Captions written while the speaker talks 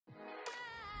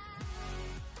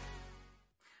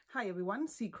Hi everyone,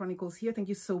 C Chronicles here. Thank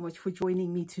you so much for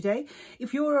joining me today.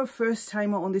 If you're a first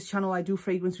timer on this channel, I do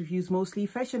fragrance reviews, mostly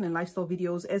fashion and lifestyle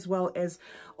videos, as well as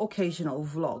occasional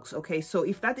vlogs. Okay, so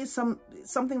if that is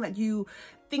something that you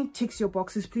think ticks your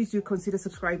boxes, please do consider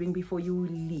subscribing before you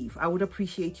leave. I would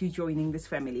appreciate you joining this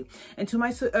family. And to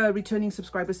my returning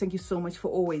subscribers, thank you so much for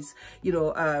always,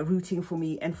 rooting for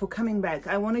me and for coming back.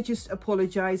 I want to just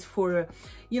apologize for,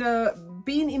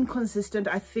 being inconsistent.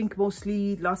 I think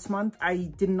mostly last month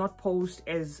I did not post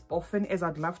as often as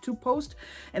I'd love to post,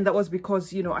 and that was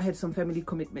because I had some family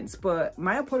commitments. But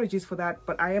my apologies for that.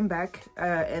 But I am back,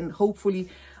 and hopefully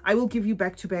I will give you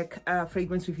back-to-back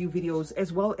fragrance review videos,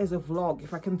 as well as a vlog,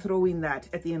 if I can throw in that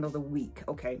at the end of the week.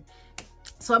 Okay,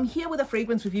 so I'm here with a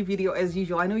fragrance review video as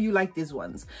usual. I know you like these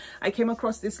ones. I came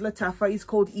across this Lattafa. It's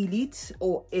called Elite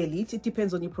or Elite. It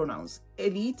depends on your pronouns.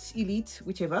 Elite,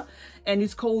 whichever. And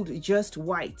it's called Just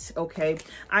White. Okay,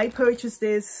 I purchased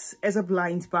this as a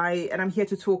blind buy, and I'm here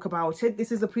to talk about it.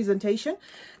 This is the presentation,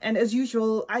 and as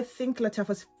usual, I think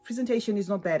Lattafa's presentation is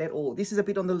not bad at all. This is a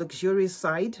bit on the luxurious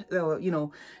side,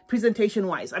 presentation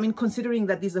wise. I mean, considering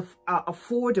that these are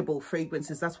affordable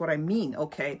fragrances, that's what I mean.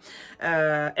 Okay,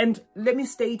 and let me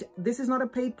state, this is not a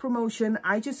paid promotion.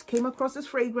 I just came across this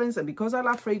fragrance, and because I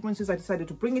love fragrances, I decided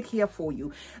to bring it here for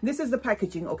you. This is the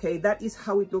packaging. Okay, that is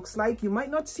how it looks like. You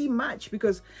might not see much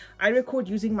because I record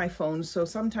using my phone, so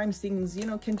sometimes things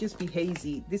can just be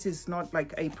hazy. This is not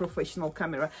like a professional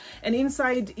camera. And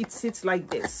inside it sits like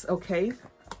this. Okay,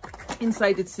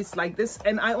 inside it sits like this.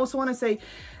 And I also want to say,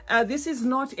 this is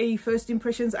not a first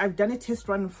impressions. I've done a test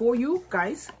run for you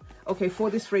guys. Okay, for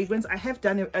this fragrance I have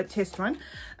done a test run,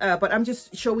 but I'm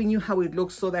just showing you how it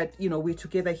looks so that we're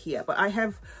together here. But I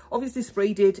have obviously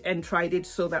sprayed it and tried it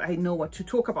so that I know what to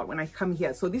talk about when I come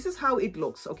here. So this is how it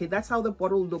looks. Okay, that's how the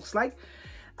bottle looks like.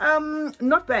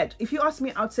 Not bad. If you ask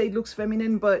me, I'd say it looks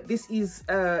feminine, but this is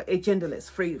a genderless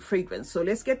fragrance. So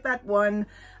let's get that one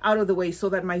out of the way so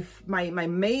that my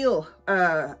male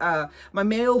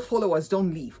followers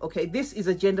don't leave. Okay, this is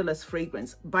a genderless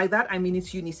fragrance. By that I mean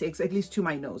it's unisex, at least to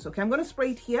my nose. Okay, I'm gonna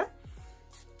spray it here.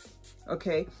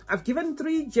 Okay, I've given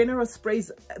 3 generous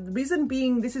sprays. The reason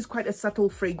being, this is quite a subtle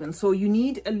fragrance, so you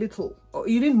need a little, or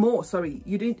you need more, sorry,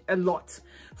 you need a lot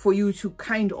for you to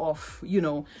kind of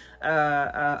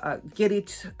get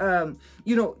it,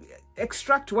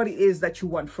 extract what it is that you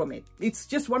want from it. It's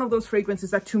just one of those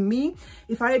fragrances that, to me,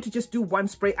 if I had to just do one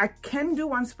spray, I can do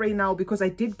one spray now because I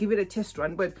did give it a test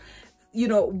run. But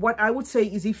what I would say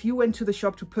is, if you went to the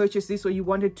shop to purchase this, or you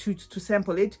wanted to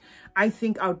sample it, I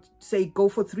think I would say go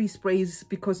for 3 sprays,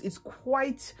 because it's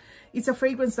a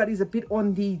fragrance that is a bit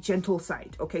on the gentle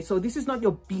side. Okay, so this is not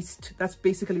your beast. That's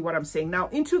basically what I'm saying. Now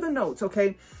into the notes.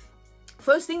 Okay,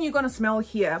 first thing you're gonna smell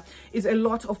here is a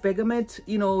lot of bergamot,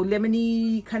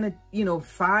 lemony kind of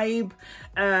vibe.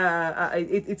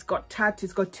 It's got tat,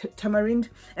 it's got tamarind,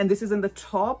 and this is in the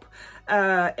top,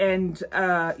 and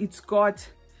it's got,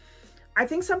 I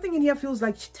think something in here feels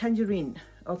like tangerine.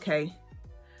 Okay,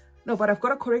 no, but I've got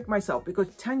to correct myself,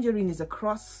 because tangerine is a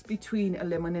cross between a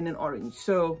lemon and an orange.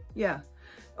 So yeah,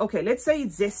 okay, let's say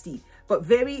it's zesty but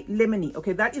very lemony.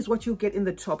 Okay, that is what you get in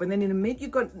the top, and then in the mid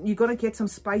you're gonna get some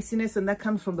spiciness, and that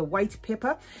comes from the white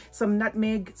pepper, some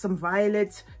nutmeg, some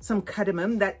violet, some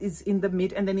cardamom. That is in the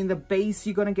mid, and then in the base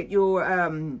you're gonna get your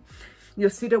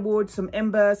cedarwood, some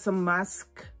amber, some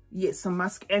musk, yes, some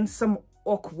musk, and some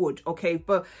oak wood. Okay,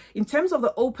 but in terms of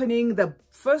the opening, the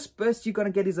first burst you're going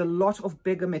to get is a lot of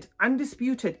bergamot,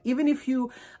 undisputed. Even if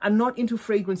you are not into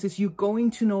fragrances, you're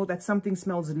going to know that something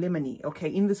smells lemony. Okay,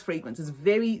 in this fragrance, it's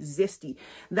very zesty.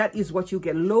 That is what you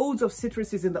get. Loads of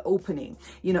citruses in the opening,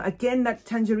 again, that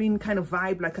tangerine kind of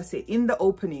vibe, like I said, in the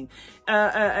opening,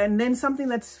 and then something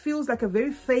that feels like a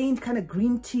very faint kind of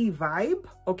green tea vibe.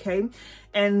 Okay,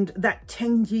 and that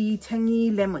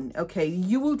tangy lemon. Okay,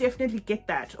 you will definitely get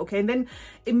that. Okay, and then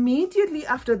immediately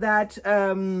after that,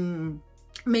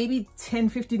 maybe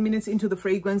 10-15 minutes into the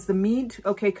fragrance, the mid,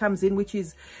 okay, comes in, which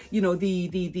is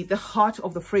the heart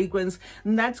of the fragrance,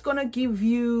 and that's gonna give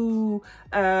you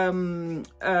that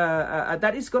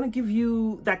is gonna give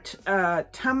you that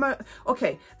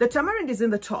okay, the tamarind is in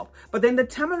the top, but then the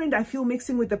tamarind, I feel,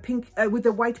 mixing with the pink with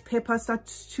the white pepper,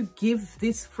 starts to give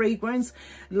this fragrance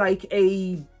like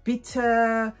a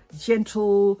bitter,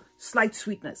 gentle, slight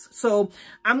sweetness. So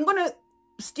I'm gonna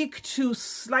stick to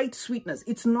slight sweetness.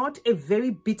 It's not a very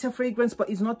bitter fragrance, but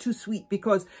it's not too sweet,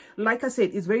 because like I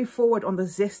said, it's very forward on the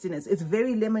zestiness. It's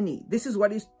very lemony. This is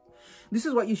what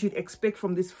you should expect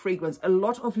from this fragrance, a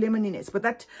lot of lemoniness. But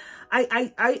that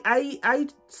I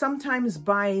sometimes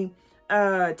buy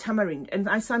tamarind, and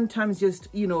I sometimes just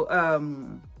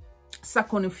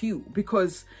suck on a few,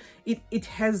 because it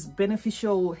has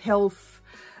beneficial health.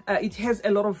 It has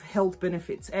a lot of health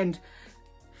benefits, and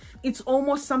it's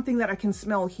almost something that I can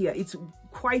smell here. It's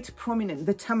quite prominent,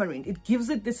 the tamarind. It gives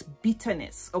it this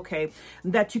bitterness, okay,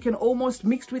 that you can almost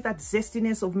mix with that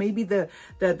zestiness of maybe that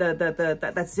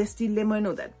zesty lemon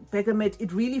or that bergamot.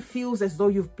 It really feels as though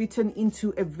you've bitten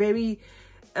into a very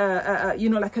you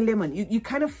know, like a lemon. You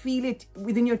kind of feel it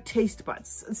within your taste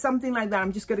buds, something like that.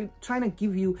 I'm just trying to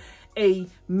give you a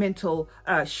mental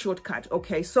shortcut.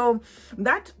 Okay, so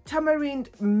that tamarind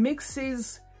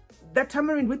mixes, that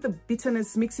tamarind with the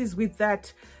bitterness mixes with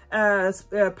that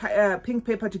pink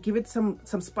pepper to give it some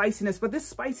spiciness, but this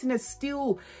spiciness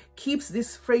still keeps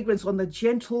this fragrance on the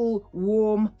gentle,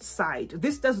 warm side.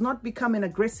 This does not become an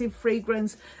aggressive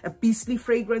fragrance, a beastly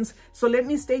fragrance. So let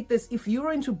me state this: if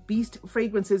you're into beast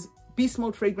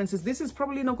mode fragrances, this is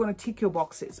probably not going to tick your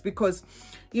boxes, because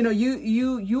you know,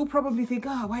 you probably think,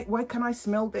 oh, why can I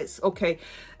smell this? Okay,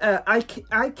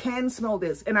 I can smell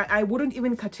this, and I wouldn't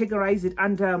even categorize it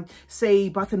under, say,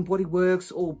 Bath and Body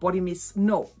Works or body mist.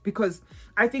 No, because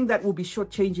I think that will be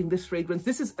shortchanging this fragrance.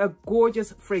 This is a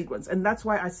gorgeous fragrance, and that's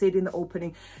why I said in the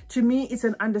opening, to me, it's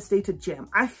an understated gem.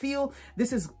 I feel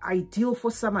this is ideal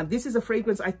for summer. This is a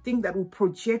fragrance I think that will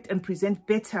project and present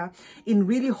better in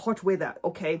really hot weather,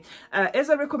 okay? As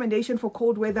a recommendation for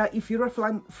cold weather, if you're a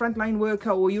frontline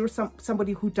worker or you're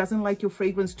somebody who doesn't like your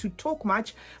fragrance to talk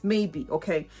much, maybe,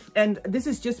 okay? And this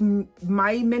is just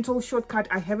my mental shortcut.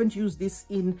 I haven't used this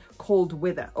in cold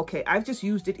weather, okay? I've just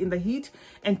used it in the heat,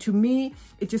 and to me,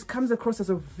 it just comes across as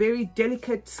a very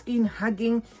delicate, skin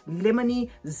hugging, lemony,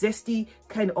 zesty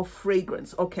kind of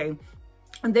fragrance, okay?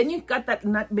 And then you've got that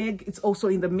nutmeg. It's also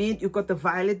in the mid. You've got the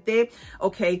violet there.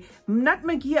 Okay,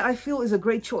 nutmeg here I feel is a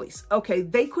great choice. Okay,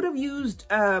 they could have used,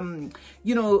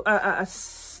 you know,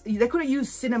 they could have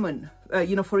used cinnamon,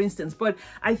 you know, for instance. But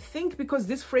I think because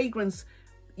this fragrance,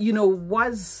 you know,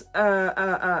 was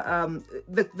the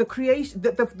creation,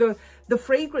 the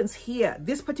fragrance here,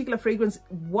 this particular fragrance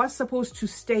was supposed to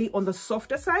stay on the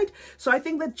softer side. So I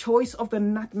think the choice of the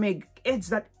nutmeg adds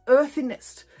that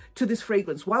earthiness to this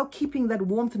fragrance while keeping that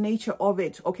warmth nature of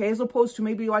it, okay, as opposed to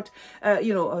maybe what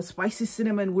you know, a spicy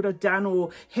cinnamon would have done,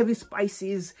 or heavy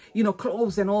spices, you know,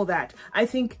 cloves and all that. I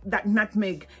think that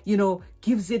nutmeg, you know,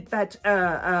 gives it that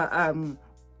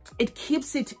it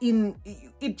keeps it in,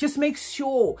 it just makes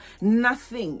sure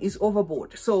nothing is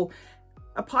overboard. So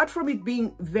apart from it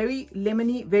being very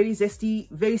lemony, very zesty,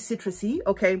 very citrusy,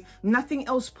 okay, nothing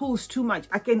else pulls too much.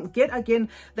 I can get again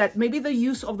that maybe the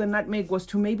use of the nutmeg was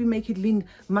to maybe make it lean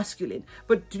masculine,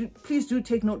 but please do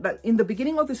take note that in the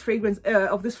beginning of this fragrance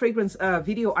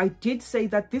video, I did say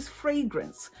that this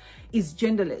fragrance is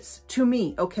genderless to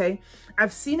me, okay?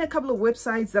 I've seen a couple of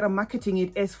websites that are marketing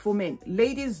it as for men.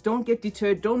 Ladies, don't get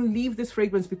deterred. Don't leave this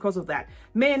fragrance because of that.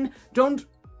 Men, don't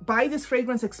buy this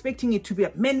fragrance expecting it to be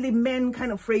a manly men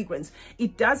kind of fragrance.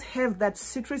 It does have that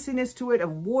citrusiness to it, a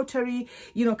watery,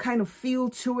 you know, kind of feel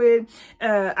to it.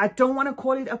 I don't want to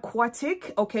call it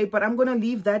aquatic, okay, but I'm going to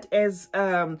leave that as,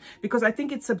 because I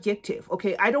think it's subjective,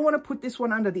 okay? I don't want to put this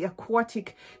one under the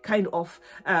aquatic kind of,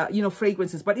 you know,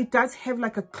 fragrances, but it does have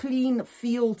like a clean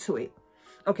feel to it.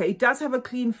 Okay, it does have a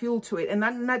clean feel to it, and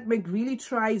that nutmeg really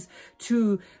tries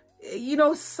to, you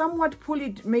know, somewhat pull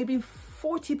it maybe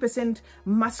 40%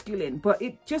 masculine, but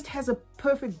it just has a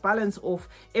perfect balance of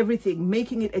everything,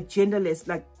 making it a genderless,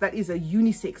 like that is a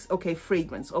unisex, okay,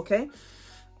 fragrance, okay?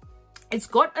 It's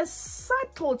got a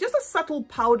subtle, just a subtle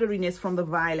powderiness from the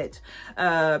violet,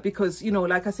 because, you know,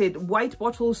 like I said, white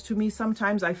bottles to me,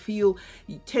 sometimes I feel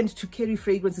tend to carry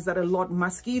fragrances that are a lot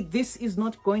musky. This is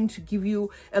not going to give you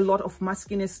a lot of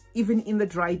muskiness, even in the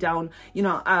dry down. You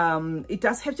know, it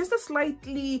does have just a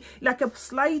slightly, like a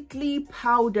slightly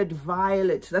powdered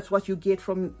violet. That's what you get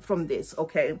from this,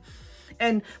 okay?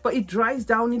 But it dries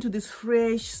down into this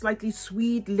fresh, slightly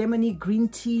sweet, lemony green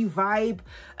tea vibe,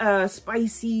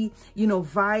 spicy, you know,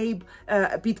 vibe,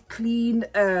 a bit clean,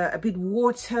 a bit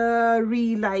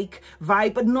watery like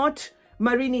vibe, but not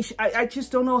marinish. I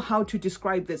just don't know how to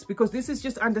describe this, because this is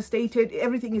just understated.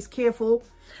 Everything is careful,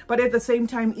 but at the same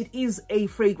time, it is a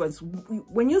fragrance.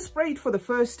 When you spray it for the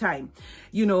first time,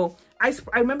 you know, I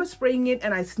remember spraying it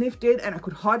and I sniffed it and I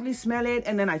could hardly smell it,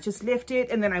 and then I just left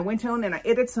it, and then I went on and I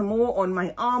added some more on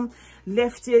my arm,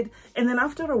 left it, and then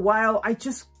after a while I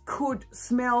just could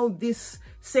smell this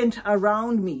scent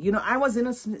around me. You know, I was in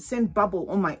a scent bubble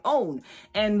on my own,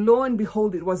 and lo and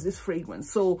behold, it was this fragrance.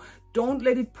 So don't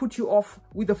let it put you off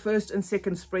with the first and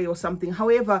second spray or something.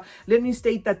 However, let me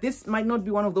state that this might not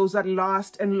be one of those that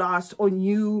last on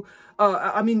you,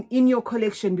 I mean, in your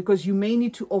collection, because you may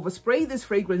need to overspray this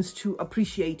fragrance to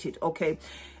appreciate it, okay?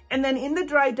 And then in the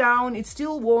dry down, it's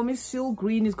still warm, it's still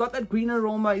green, it's got that green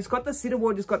aroma, it's got the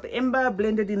cedarwood, it's got the ember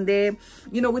blended in there,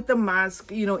 you know, with the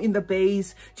musk, you know, in the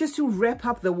base, just to wrap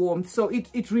up the warmth. So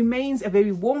it remains a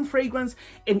very warm fragrance,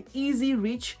 an easy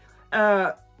reach.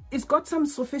 It's got some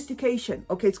sophistication,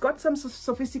 okay? It's got some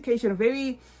sophistication, a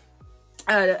very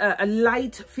a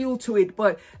light feel to it,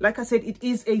 but like I said, it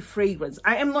is a fragrance.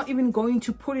 I am not even going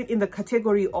to put it in the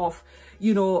category of,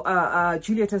 you know,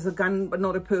 Juliet as a gun but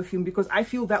not a perfume, because I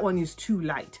feel that one is too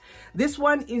light. This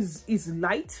one is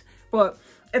light, but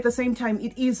at the same time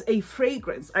it is a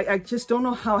fragrance. I just don't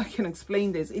know how I can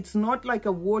explain this. It's not like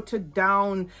a watered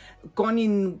down, gone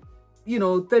in, you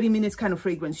know, 30 minutes kind of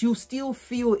fragrance. You still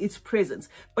feel its presence,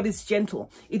 but it's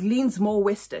gentle. It leans more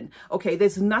Western. Okay,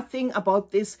 there's nothing about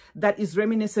this that is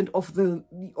reminiscent of the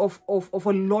of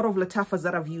a lot of Lattafas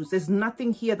that I've used. There's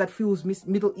nothing here that feels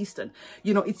Middle Eastern.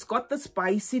 You know, it's got the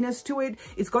spiciness to it.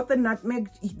 It's got the nutmeg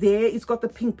there. It's got the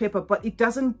pink pepper, but it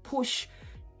doesn't push.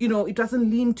 You know, it doesn't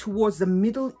lean towards the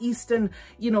Middle Eastern,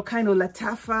 you know, kind of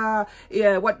Lattafa,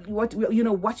 you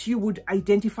know, what you would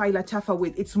identify Lattafa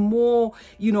with. It's more,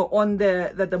 you know, on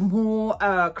the more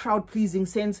crowd pleasing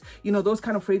sense, you know, those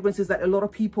kind of fragrances that a lot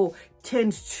of people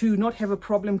tend to not have a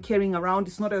problem carrying around.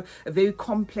 It's not a very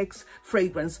complex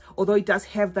fragrance, although it does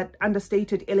have that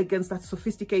understated elegance, that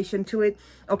sophistication to it.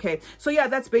 Okay, so yeah,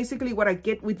 that's basically what I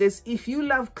get with this. If you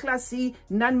love classy,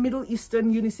 non-Middle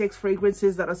Eastern unisex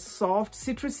fragrances that are soft,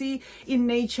 citrusy in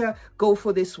nature, go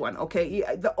for this one. Okay,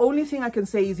 the only thing I can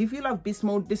say is if you love Beast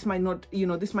Mode, this might not, you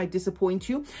know, this might disappoint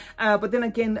you. But then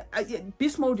again,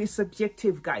 Beast Mode is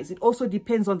subjective, guys. It also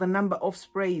depends on the number of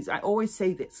sprays. I always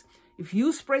say this. If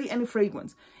you spray any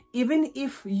fragrance, even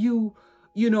if you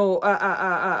know,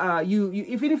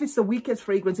 even if it's the weakest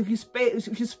fragrance, if you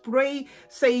spray,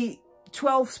 say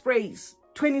 12 sprays,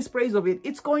 20 sprays of it,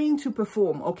 it's going to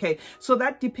perform. Okay, so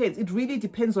that depends. It really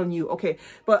depends on you. Okay,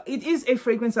 but it is a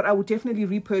fragrance that I would definitely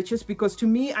repurchase, because to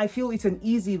me, I feel it's an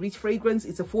easy reach fragrance.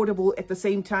 It's affordable at the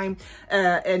same time,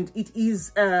 and it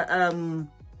is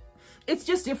it's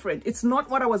just different. It's not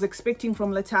what I was expecting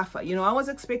from Lattafa. You know, I was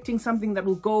expecting something that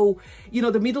will go, you know,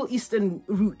 the Middle Eastern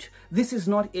route. This is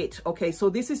not it. Okay, so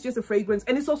this is just a fragrance,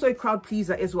 and it's also a crowd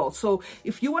pleaser as well. So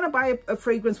if you want to buy a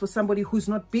fragrance for somebody who's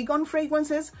not big on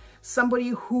fragrances, somebody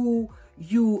who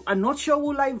you are not sure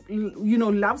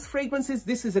who loves fragrances,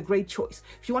 this is a great choice.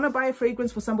 If you want to buy a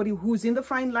fragrance for somebody who's in the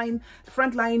front line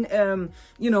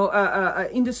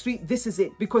industry, this is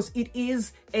it, because it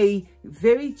is a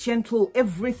very gentle,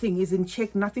 everything is in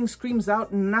check, nothing screams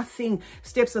out, nothing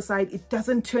steps aside. It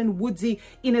doesn't turn woodsy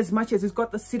in as much as it's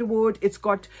got the cedarwood, it's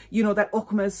got, you know, that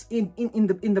oakmus in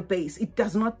the base. It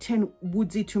does not turn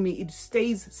woodsy to me. It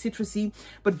stays citrusy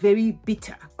but very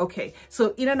bitter. Okay,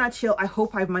 so in a nutshell, I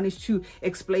hope I've managed to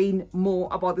explain more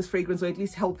about this fragrance, or at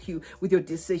least help you with your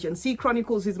decision.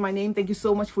 CeeChronicles is my name. Thank you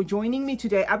so much for joining me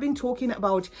today. I've been talking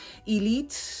about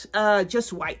Elite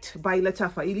Just White by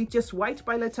Lattafa. Elite Just White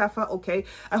by Lattafa. Okay,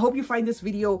 I hope you find this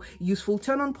video useful.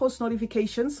 Turn on post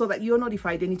notifications so that you're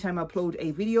notified anytime I upload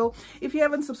a video. If you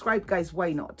haven't subscribed, guys,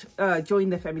 why not join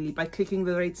the family by clicking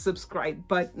the red subscribe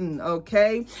button.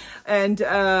 Okay, and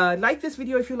like this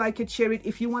video if you like it, share it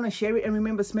if you want to share it, and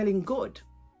remember, smelling good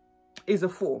is a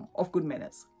form of good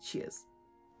manners. Cheers.